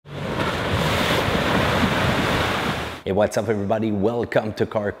Hey, what's up everybody? Welcome to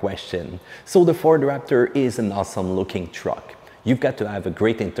Car Question. So the Ford Raptor is an awesome looking truck. You've got to have a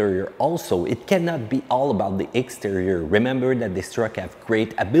great interior also. It cannot be all about the exterior. Remember that this truck has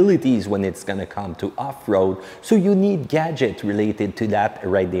great abilities when it's gonna come to off-road, so you need gadgets related to that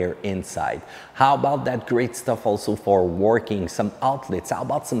right there inside. How about that great stuff also for working, some outlets? How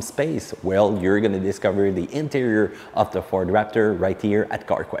about some space? Well, you're gonna discover the interior of the Ford Raptor right here at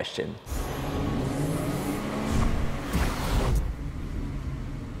Car Question.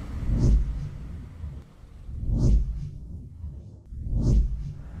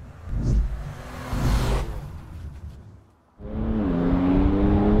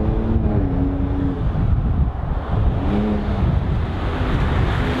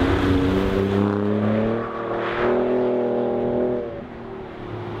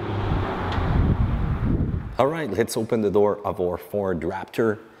 All right, let's open the door of our Ford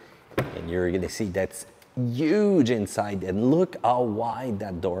Raptor, and you're gonna see that's huge inside, and look how wide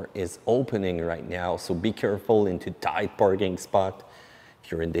that door is opening right now. So be careful into tight parking spot. If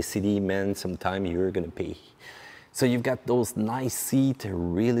you're in the city, man, sometime you're gonna pay. So you've got those nice seats,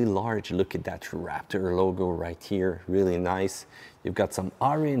 really large. Look at that Raptor logo right here, really nice. You've got some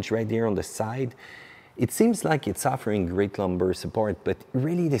orange right there on the side. It seems like it's offering great lumbar support, but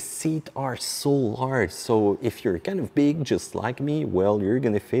really the seats are so large. So if you're kind of big, just like me, well, you're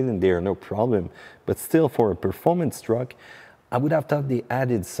gonna fit in there, no problem. But still, for a performance truck, I would have thought they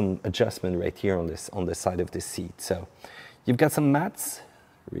added some adjustment right here on the side of the seat. So you've got some mats,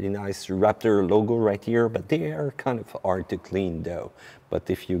 really nice Raptor logo right here, but they are kind of hard to clean though. But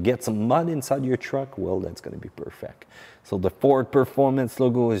if you get some mud inside your truck, well, that's gonna be perfect. So the Ford Performance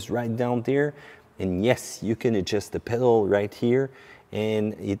logo is right down there. And yes, you can adjust the pedal right here,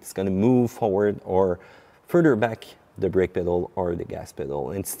 and it's gonna move forward or further back the brake pedal or the gas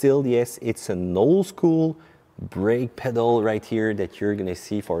pedal. And still, yes, it's an old school brake pedal right here that you're gonna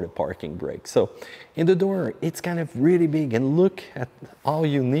see for the parking brake. So in the door, it's kind of really big, and look at how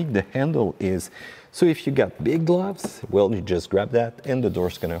unique the handle is. So if you got big gloves, well, you just grab that and the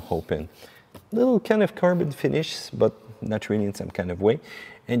door's gonna open. Little kind of carbon finish, but not really in some kind of way.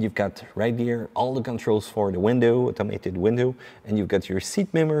 And you've got right here all the controls for the window, automated window, and you've got your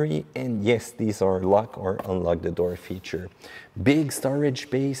seat memory, and yes, these are lock or unlock the door feature. Big storage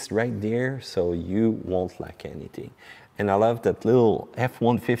space right there, so you won't lack anything. And I love that little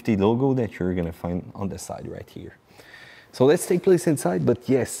F-150 logo that you're gonna find on the side right here. So let's take place inside, but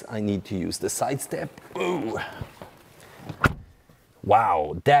yes, I need to use the side step. Ooh.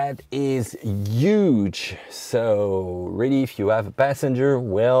 Wow, that is huge. So really, if you have a passenger,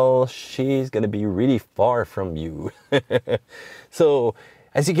 well, she's gonna be really far from you. So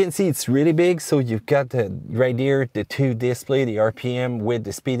as you can see, it's really big. So you've got right here the two display, the RPM with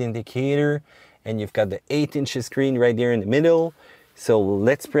the speed indicator, and you've got the 8-inch screen right there in the middle. So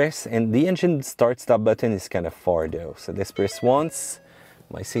let's press, and the engine start-stop button is kind of far though. So let's press once.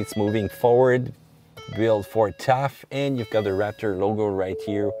 My seat's moving forward. Built for tough, and you've got the Raptor logo right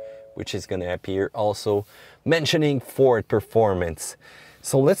here, which is going to appear also mentioning Ford Performance.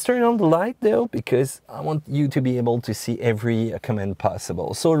 So let's turn on the light though, because I want you to be able to see every command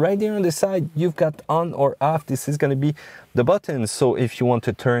possible. So right there on the side, you've got on or off. This is going to be the button. So if you want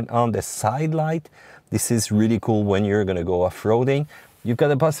to turn on the side light, this is really cool when you're going to go off-roading. You've got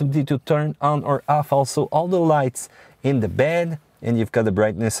the possibility to turn on or off also all the lights in the bed. And you've got the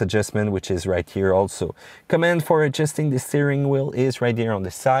brightness adjustment, which is right here also. Command for adjusting the steering wheel is right there on the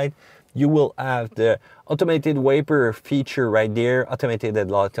side. You will have the automated wiper feature right there, automated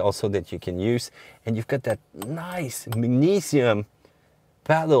headlight also that you can use. And you've got that nice magnesium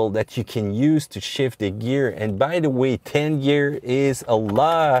paddle that you can use to shift the gear. And by the way, 10 gear is a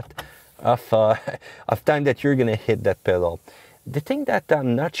lot of time that you're gonna hit that pedal. The thing that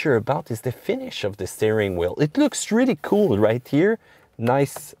I'm not sure about is the finish of the steering wheel. It looks really cool right here.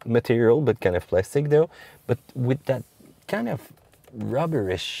 Nice material, but kind of plastic though. But with that kind of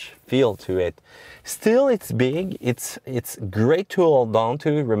rubberish feel to it. Still, it's big. It's great to hold on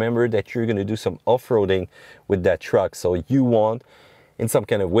to. Remember that you're gonna do some off-roading with that truck. So you want, in some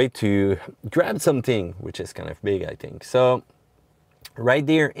kind of way, to grab something, which is kind of big, I think. So right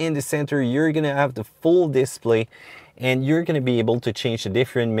there in the center, you're gonna have the full display, and you're going to be able to change the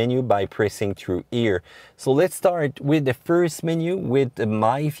different menu by pressing through here. So let's start with the first menu with the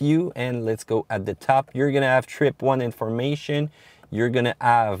My View, and let's go at the top. You're going to have trip 1 information. You're going to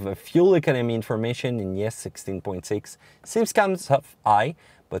have fuel economy information, and yes, 16.6 seems kind of high,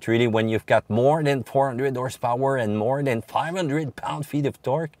 but really when you've got more than 400 horsepower and more than 500 pound-feet of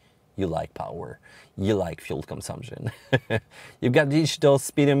torque, you like power, you like fuel consumption. You've got digital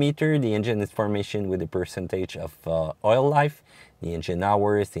speedometer, the engine information with the percentage of oil life, the engine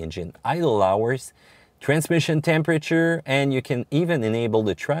hours, the engine idle hours, transmission temperature, and you can even enable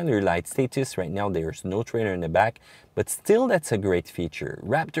the trailer light status. Right now there's no trailer in the back, but still that's a great feature.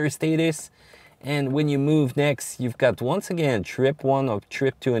 Raptor status, and when you move next, you've got once again trip 1 or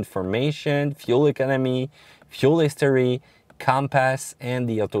trip 2 information, fuel economy, fuel history, compass, and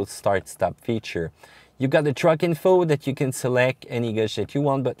the auto start stop feature. You've got the truck info that you can select any gauge that you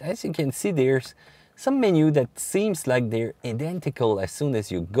want, but as you can see, there's some menu that seems like they're identical as soon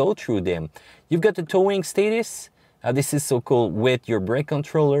as you go through them. You've got the towing status. This is so cool with your brake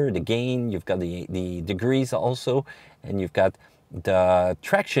controller, the gain, you've got the degrees also, and you've got the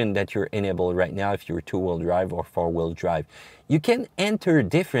traction that you're enabled right now if you're 2-wheel drive or 4-wheel drive. You can enter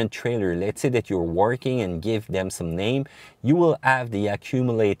different trailer. Let's say that you're working and give them some name. You will have the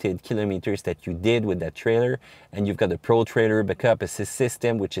accumulated kilometers that you did with that trailer, and you've got the Pro Trailer Backup Assist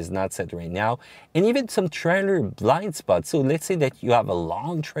System, which is not set right now, and even some trailer blind spots. So let's say that you have a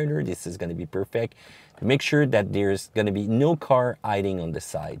long trailer, this is going to be perfect to make sure that there's going to be no car hiding on the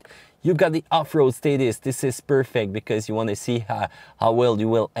side. You've got the off-road status. This is perfect because you want to see how well you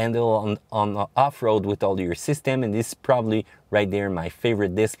will handle on off-road with all your system. And this is probably right there my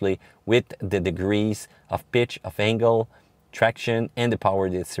favorite display with the degrees of pitch, of angle, traction, and the power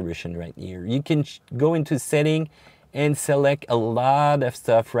distribution right here. You can go into setting and select a lot of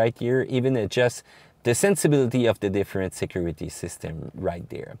stuff right here, even adjust the sensibility of the different security system right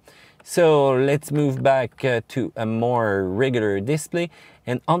there. So let's move back to a more regular display,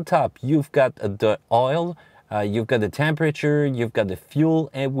 and on top you've got the oil, you've got the temperature, you've got the fuel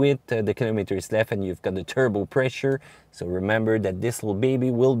and with the kilometers left, and you've got the turbo pressure. So remember that this little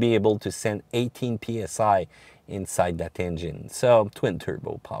baby will be able to send 18 psi inside that engine, so twin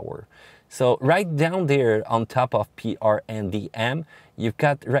turbo power. So right down there on top of PRNDM, you've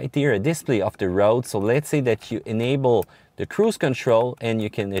got right there a display of the road. So let's say that you enable the cruise control and you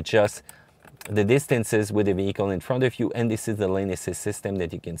can adjust the distances with the vehicle in front of you, and this is the lane assist system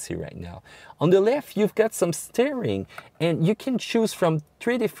that you can see right now. On the left, you've got some steering, and you can choose from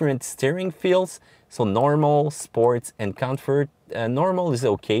 3 different steering fields. So normal, sports, and comfort. Normal is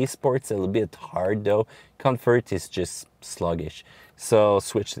okay, sports a little bit hard though, comfort is just sluggish. So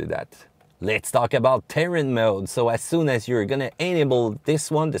switch to that. Let's talk about terrain mode. So as soon as you're gonna enable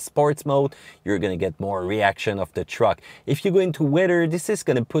this one, the sports mode, you're gonna get more reaction of the truck. If you go into weather, this is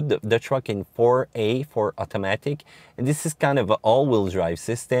gonna put the truck in 4A for automatic, and this is kind of an all-wheel drive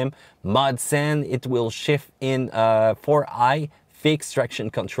system. Mud, sand, it will shift in 4I, fixed traction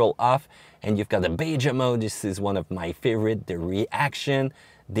control off, and you've got the Beja mode. This is one of my favorite, the reaction.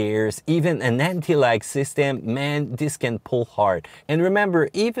 There's even an anti-lag system. Man, this can pull hard. And remember,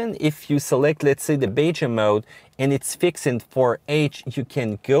 even if you select, let's say, the Beja mode and it's fixed in 4H, you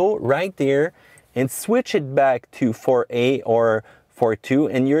can go right there and switch it back to 4A or 4.2,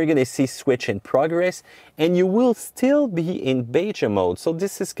 and you're gonna see switch in progress, and you will still be in Beja mode. So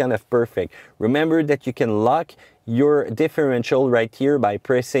this is kind of perfect. Remember that you can lock your differential right here by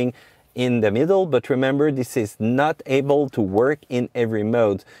pressing in the middle, but remember this is not able to work in every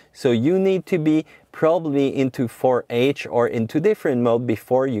mode, so you need to be probably into 4H or into different mode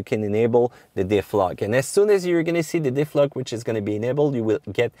before you can enable the diff lock. And as soon as you're going to see the diff lock, which is going to be enabled, you will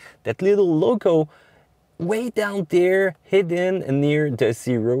get that little logo way down there hidden near the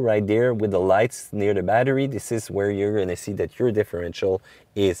 0 right there with the lights near the battery. This is where you're going to see that your differential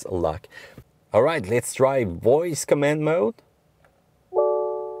is locked. All right, let's try voice command mode.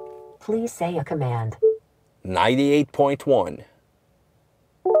 Please say a command. 98.1.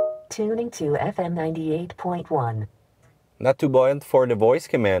 Tuning to FM 98.1. Not too buoyant for the voice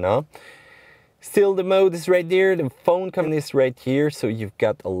command, huh? Still, the mode is right there. The phone command is right here. So you've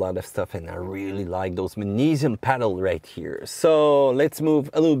got a lot of stuff, and I really like those magnesium paddle right here. So let's move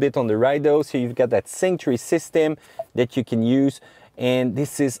a little bit on the right though. So you've got that sync tree system that you can use, and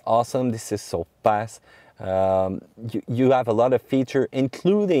this is awesome. This is so fast. You have a lot of feature,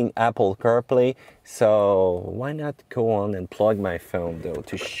 including Apple CarPlay. So why not go on and plug my phone though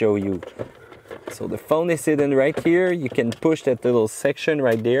to show you. So the phone is sitting right here. You can push that little section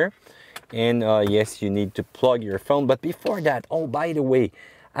right there, and yes, you need to plug your phone. But before that, oh, by the way,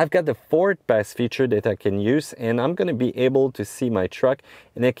 I've got the Ford Pass feature that I can use, and I'm gonna be able to see my truck,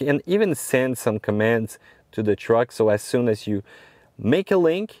 and I can even send some commands to the truck. So as soon as you make a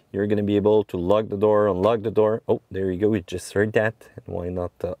link. You're going to be able to lock the door, unlock the door. Oh, there you go. You just heard that. Why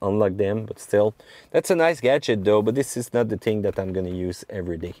not unlock them? But still, that's a nice gadget though, but this is not the thing that I'm going to use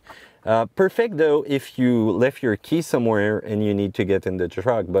every day. Perfect though if you left your key somewhere and you need to get in the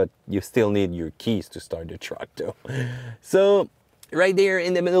truck, but you still need your keys to start the truck though. So right there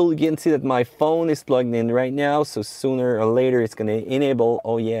in the middle, you can see that my phone is plugged in right now. So sooner or later, it's going to enable.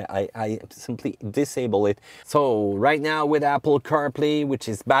 Oh yeah, I simply disable it. So right now with Apple CarPlay, which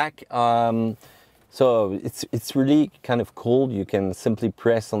is back, so it's really kind of cool. You can simply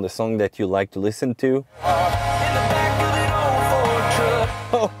press on the song that you like to listen to.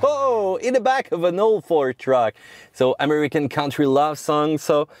 In the back of an old Ford truck. So American country love song.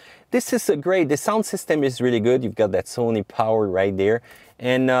 So this is great. The sound system is really good. You've got that Sony power right there.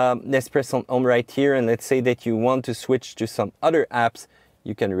 And let's press on home right here. And let's say that you want to switch to some other apps.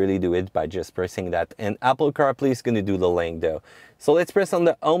 You can really do it by just pressing that. And Apple CarPlay is going to do the link though. So let's press on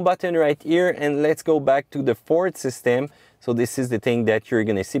the home button right here. And let's go back to the Ford system. So this is the thing that you're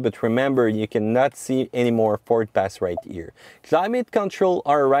going to see, but remember, you cannot see any more Ford Pass right here. Climate control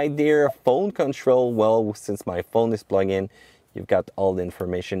are right there. Phone control, well, since my phone is plugged in, you've got all the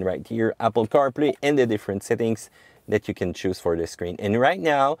information right here. Apple CarPlay and the different settings that you can choose for the screen. And right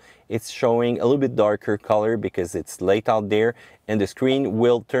now, it's showing a little bit darker color because it's late out there, and the screen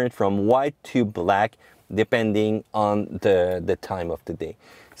will turn from white to black depending on the time of the day.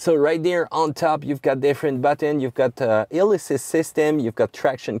 So right there on top, you've got different buttons. You've got hill assist system, you've got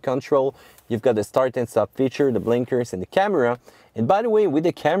traction control, you've got the start and stop feature, the blinkers, and the camera. And by the way, with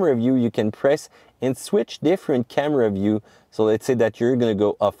the camera view, you can press and switch different camera view. So let's say that you're going to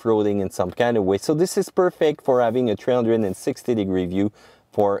go off-roading in some kind of way. So this is perfect for having a 360-degree view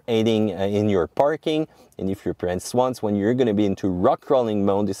for aiding in your parking. And if you press once, when you're going to be into rock crawling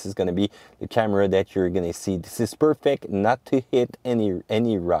mode, this is going to be the camera that you're going to see. This is perfect not to hit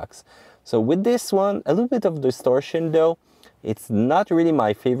any rocks. So with this one, a little bit of distortion though. It's not really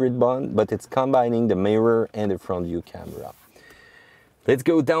my favorite one, but it's combining the mirror and the front view camera. Let's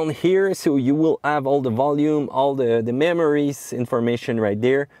go down here. So you will have all the volume, all the memories information right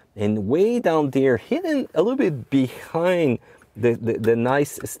there. And way down there, hidden a little bit behind the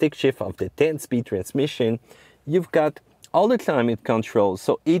nice stick shift of the 10-speed transmission, you've got all the climate control.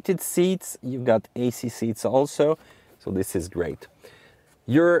 So heated seats, you've got AC seats also. So this is great.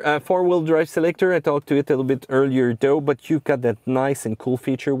 Your four-wheel drive selector, I talked to it a little bit earlier though, but you've got that nice and cool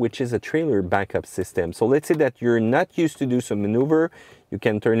feature, which is a trailer backup system. So let's say that you're not used to do some maneuver, you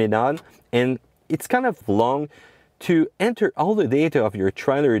can turn it on, and it's kind of long to enter all the data of your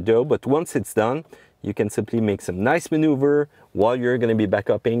trailer though, but once it's done, you can simply make some nice maneuver while you're going to be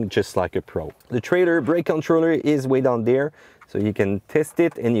backupping just like a pro. The trailer brake controller is way down there, so you can test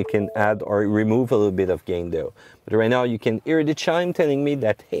it and you can add or remove a little bit of gain though. But right now you can hear the chime telling me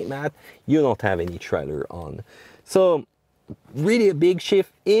that, hey Matt, you don't have any trailer on. So really a big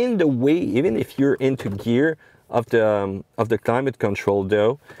shift in the way, even if you're into gear, of the climate control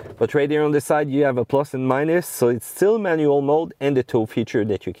though. But right there on the side you have a plus and minus, so it's still manual mode and the tow feature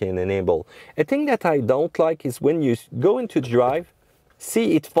that you can enable. A thing that I don't like is when you go into drive,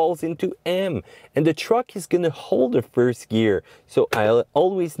 see it falls into M and the truck is gonna hold the first gear, so I'll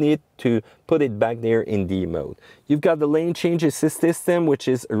always need to put it back there in D mode. You've got the lane change assist system, which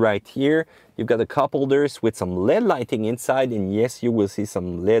is right here. You've got the cup holders with some LED lighting inside, and yes, you will see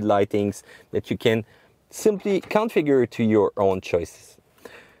some LED lightings that you can simply configure to your own choices.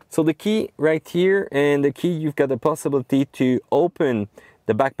 So the key right here, and the key, you've got the possibility to open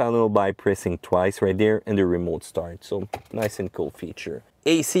the back panel by pressing twice right there, and the remote start. So nice and cool feature.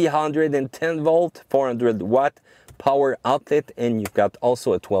 AC 110 volt, 400 watt power outlet, and you've got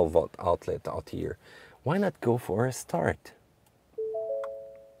also a 12 volt outlet out here. Why not go for a start?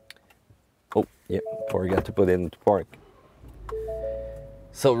 Oh yeah, forgot to put it into park.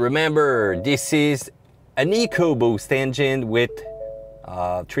 So remember, this is an EcoBoost engine with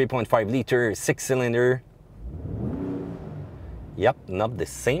 3.5 liter 6-cylinder. Yep, not the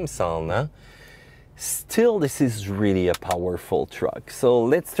same sound, huh? Still, this is really a powerful truck. So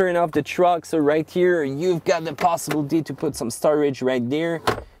let's turn off the truck. So right here, you've got the possibility to put some storage right there,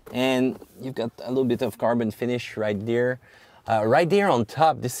 and you've got a little bit of carbon finish right there. Right there on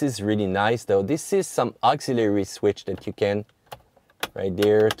top, this is really nice though. This is some auxiliary switch that you can right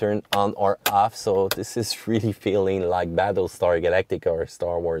there turn on or off. So this is really feeling like Battlestar Galactica or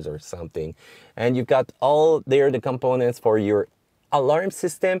Star Wars or something. And you've got all there the components for your alarm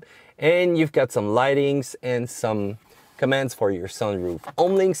system, and you've got some lightings and some commands for your sunroof.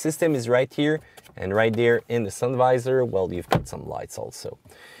 Home system is right here, and right there in the sun visor, well, you've got some lights also.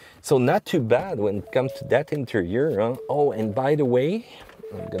 So not too bad when it comes to that interior, huh? Oh, and by the way,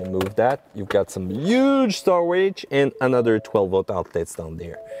 I'm gonna move that. You've got some huge storage and another 12-volt outlets down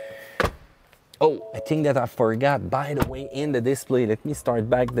there. Oh, I think that I forgot, by the way, in the display, let me start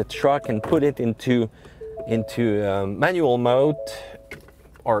back the truck and put it into manual mode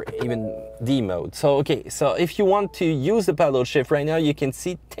or even D mode. So, okay, so if you want to use the paddle shift right now, you can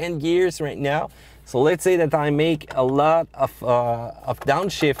see 10 gears right now. So let's say that I make a lot of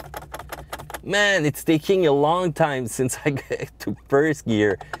downshift. Man, it's taking a long time since I get to first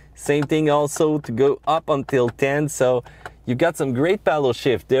gear. Same thing also to go up until 10. So you've got some great paddle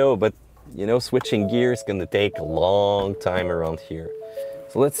shift though, but you know, switching gears is gonna take a long time around here.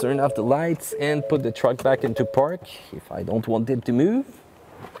 So let's turn off the lights and put the truck back into park if I don't want it to move.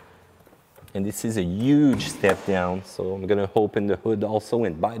 And this is a huge step down, so I'm gonna open the hood also.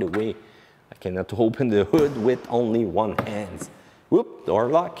 And by the way, I cannot open the hood with only one hand. Whoop, door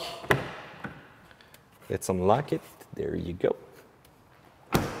lock. Let's unlock it. There you go.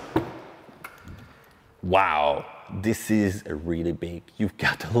 Wow, this is really big. You've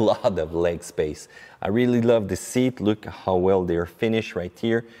got a lot of leg space. I really love the seat. Look how well they're finished right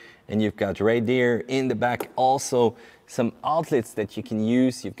here. And you've got right there in the back also some outlets that you can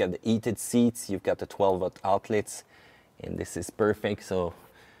use. You've got the heated seats, you've got the 12-volt outlets, and this is perfect. So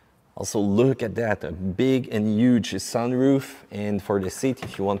also look at that, a big and huge sunroof. And for the seat,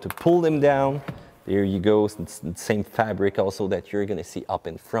 if you want to pull them down, there you go. It's the same fabric also that you're gonna see up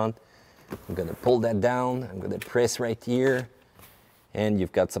in front. I'm gonna pull that down, I'm gonna press right here, and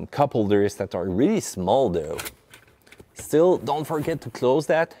you've got some cup holders that are really small though. Still, don't forget to close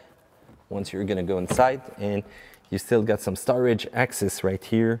that once you're gonna go inside, and you still got some storage access right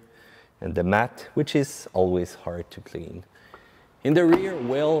here, and the mat, which is always hard to clean. In the rear,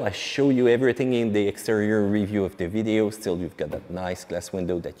 well, I show you everything in the exterior review of the video. Still, you've got that nice glass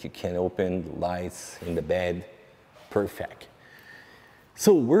window that you can open, the lights in the bed, perfect.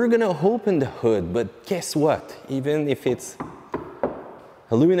 So we're gonna open the hood, but guess what? Even if it's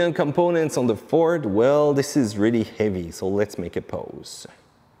aluminum components on the Ford, well, this is really heavy, so let's make a pose.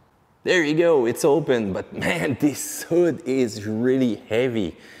 There you go, it's open, but man, this hood is really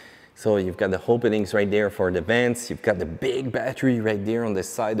heavy. So you've got the openings right there for the vents, you've got the big battery right there on the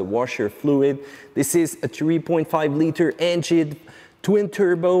side, the washer fluid. This is a 3.5 liter engine, twin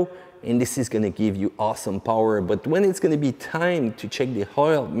turbo, and this is gonna give you awesome power. But when it's gonna be time to check the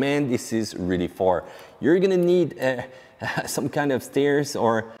oil, man, this is really far. You're gonna need some kind of stairs,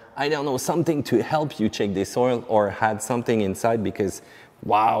 or I don't know, something to help you check this oil, or add something inside, because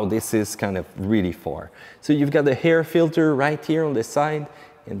wow, this is kind of really far. So you've got the air filter right here on the side,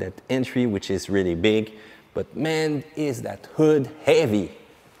 and that entry, which is really big. But man, is that hood heavy.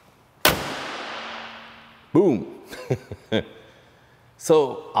 Boom.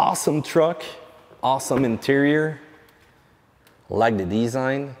 So awesome truck, awesome interior. Like the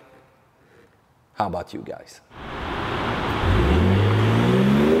design. How about you guys?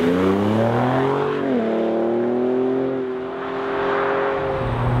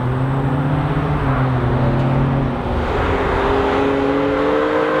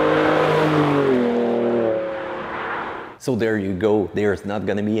 So there you go, there's not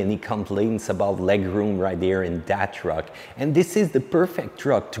gonna be any complaints about legroom right there in that truck. And this is the perfect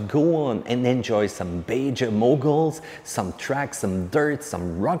truck to go on and enjoy some beige moguls, some tracks, some dirt,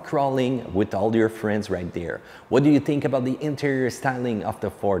 some rock crawling with all your friends right there. What do you think about the interior styling of the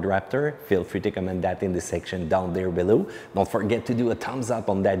Ford Raptor? Feel free to comment that in the section down there below. Don't forget to do a thumbs up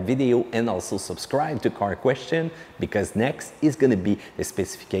on that video, and also subscribe to Car Question, because next is gonna be the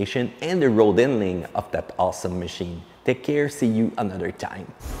specification and the road handling of that awesome machine. Take care, see you another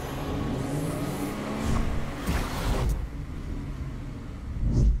time.